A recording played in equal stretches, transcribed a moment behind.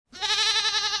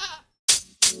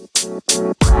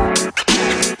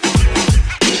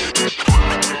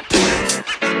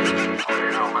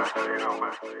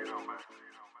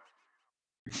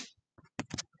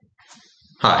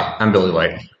I'm Billy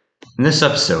White. In this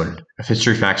episode of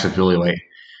History Facts with Billy White,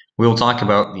 we will talk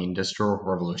about the Industrial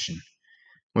Revolution.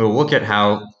 We will look at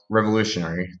how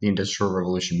revolutionary the Industrial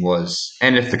Revolution was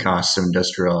and if the costs of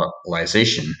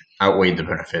industrialization outweighed the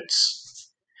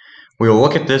benefits. We will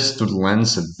look at this through the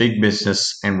lens of big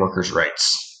business and workers'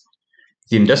 rights.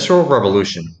 The Industrial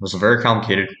Revolution was a very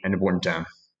complicated and important time.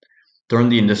 During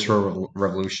the Industrial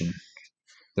Revolution,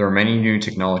 there were many new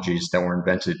technologies that were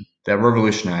invented that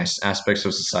revolutionized aspects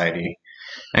of society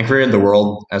and created the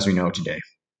world as we know it today.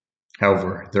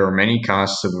 However, there are many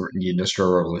costs of the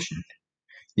Industrial Revolution.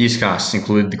 These costs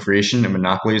include the creation of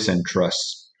monopolies and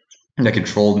trusts that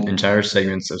controlled entire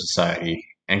segments of society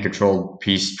and controlled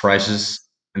peace prices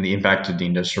and the impact of the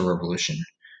Industrial Revolution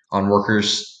on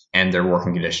workers and their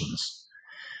working conditions.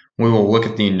 We will look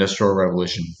at the Industrial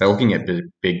Revolution by looking at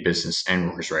big business and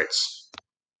workers' rights.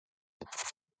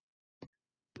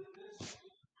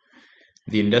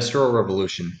 The Industrial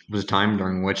Revolution was a time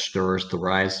during which there was the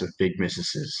rise of big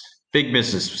businesses. Big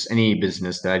business was any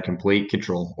business that had complete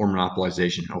control or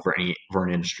monopolization over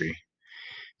an industry.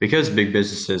 Because big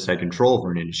businesses had control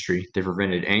over an industry, they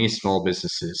prevented any small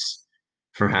businesses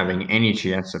from having any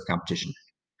chance of competition.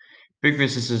 Big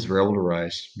businesses were able to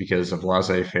rise because of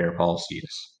laissez-faire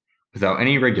policies. Without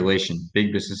any regulation,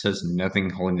 big businesses had nothing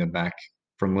holding them back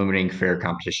from limiting fair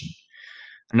competition.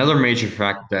 Another major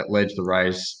factor that led to the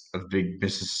rise of big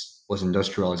business was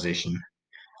industrialization.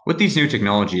 With these new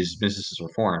technologies, businesses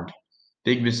were formed.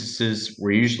 Big businesses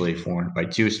were usually formed by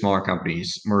two smaller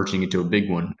companies merging into a big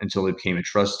one until they became a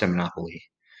trust and monopoly.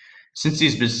 Since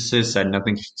these businesses had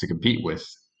nothing to compete with,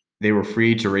 they were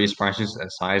free to raise prices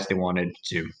as high as they wanted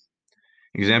to.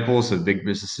 Examples of big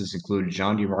businesses include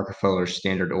John D. Rockefeller's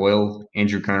Standard Oil,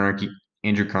 Andrew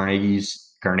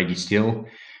Carnegie's Carnegie Steel,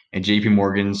 and J.P.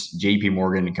 Morgan's J.P.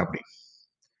 Morgan and Company.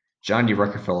 John D.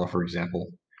 Rockefeller, for example,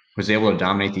 was able to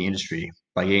dominate the industry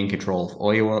by gaining control of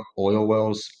oil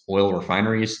wells, oil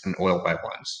refineries, and oil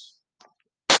pipelines.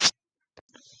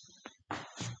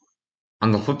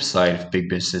 On the flip side of big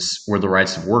business were the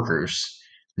rights of workers.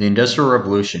 The Industrial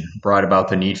Revolution brought about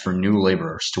the need for new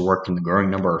laborers to work in the growing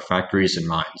number of factories and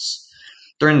mines.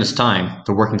 During this time,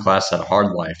 the working class had a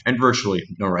hard life and virtually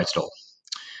no rights at all.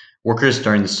 Workers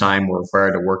during this time were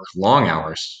required to work long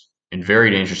hours in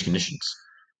very dangerous conditions.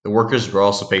 The workers were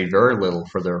also paid very little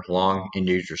for their long and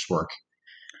dangerous work.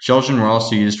 Children were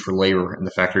also used for labor in the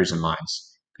factories and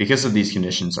mines. Because of these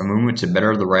conditions, a movement to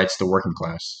better the rights of the working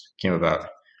class came about.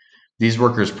 These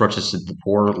workers protested the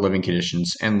poor living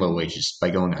conditions and low wages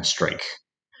by going on strike.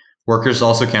 Workers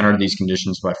also countered these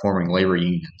conditions by forming labor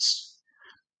unions.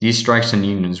 These strikes and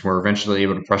unions were eventually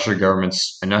able to pressure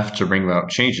governments enough to bring about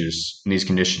changes in these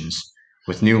conditions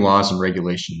with new laws and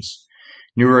regulations.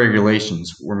 New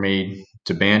regulations were made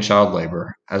to ban child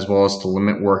labor as well as to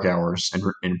limit work hours and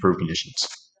improve conditions.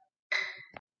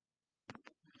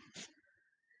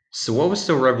 So what was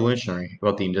so revolutionary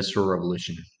about the Industrial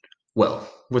Revolution? Well,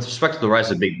 with respect to the rise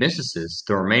of big businesses,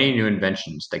 there were many new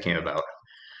inventions that came about.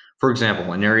 For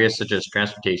example, in areas such as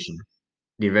transportation,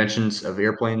 the inventions of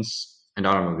airplanes and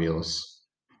automobiles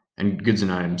and goods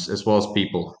and items, as well as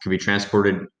people, could be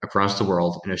transported across the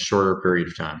world in a shorter period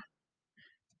of time.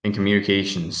 In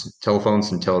communications,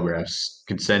 telephones and telegraphs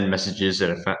could send messages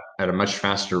at a much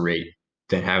faster rate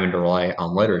than having to rely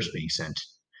on letters being sent.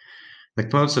 The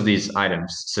components of these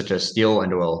items, such as steel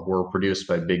and oil, were produced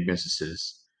by big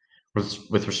businesses.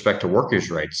 With respect to workers'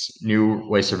 rights, new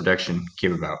ways of production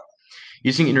came about.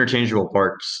 Using interchangeable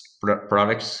parts,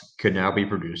 products could now be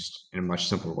produced in a much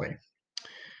simpler way.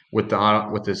 With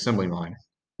the assembly line,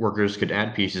 workers could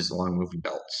add pieces along moving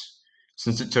belts.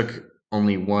 Since it took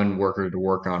only one worker to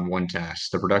work on one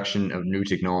task, the production of new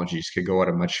technologies could go at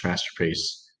a much faster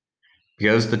pace.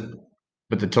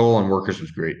 But the toll on workers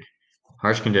was great.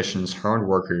 Harsh conditions harmed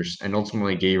workers and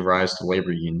ultimately gave rise to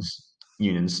labor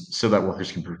unions so that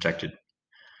workers could be protected.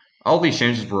 All these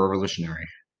changes were revolutionary.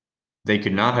 They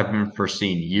could not have been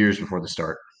foreseen years before the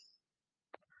start.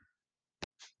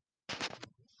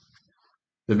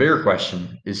 The bigger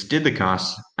question is, did the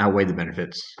costs outweigh the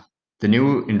benefits? The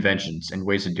new inventions and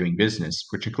ways of doing business,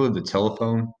 which include the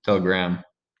telephone, telegram,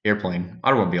 airplane,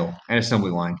 automobile, and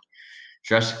assembly line,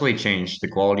 drastically changed the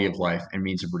quality of life and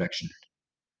means of production.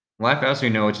 Life as we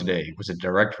know it today was a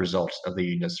direct result of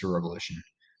the Industrial Revolution,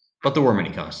 but there were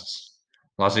many costs.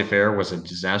 Laissez-faire was a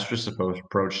disastrous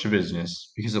approach to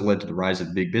business because it led to the rise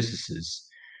of big businesses.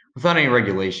 Without any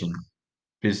regulation,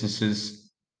 businesses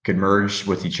could merge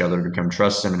with each other to become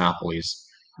trusts and monopolies,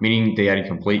 meaning they had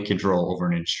complete control over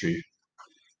an industry.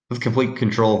 With complete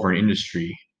control over an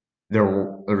industry, there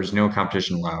was no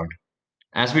competition allowed.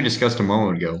 As we discussed a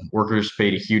moment ago, workers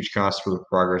paid a huge cost for the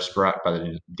progress brought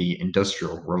by the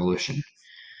Industrial Revolution.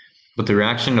 But the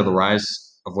reaction to the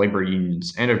rise of labor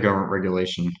unions and of government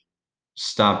regulation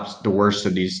stopped the worst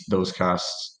of those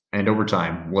costs, and over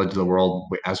time led to the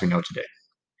world as we know today.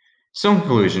 So, in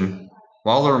conclusion,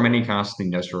 while there were many costs to the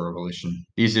Industrial Revolution,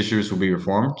 these issues will be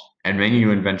reformed and many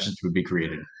new inventions will be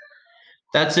created.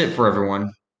 That's it for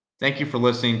everyone. Thank you for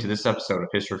listening to this episode of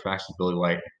History Facts with Billy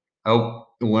White. I hope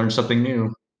you learned something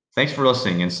new. Thanks for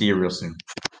listening and see you real soon.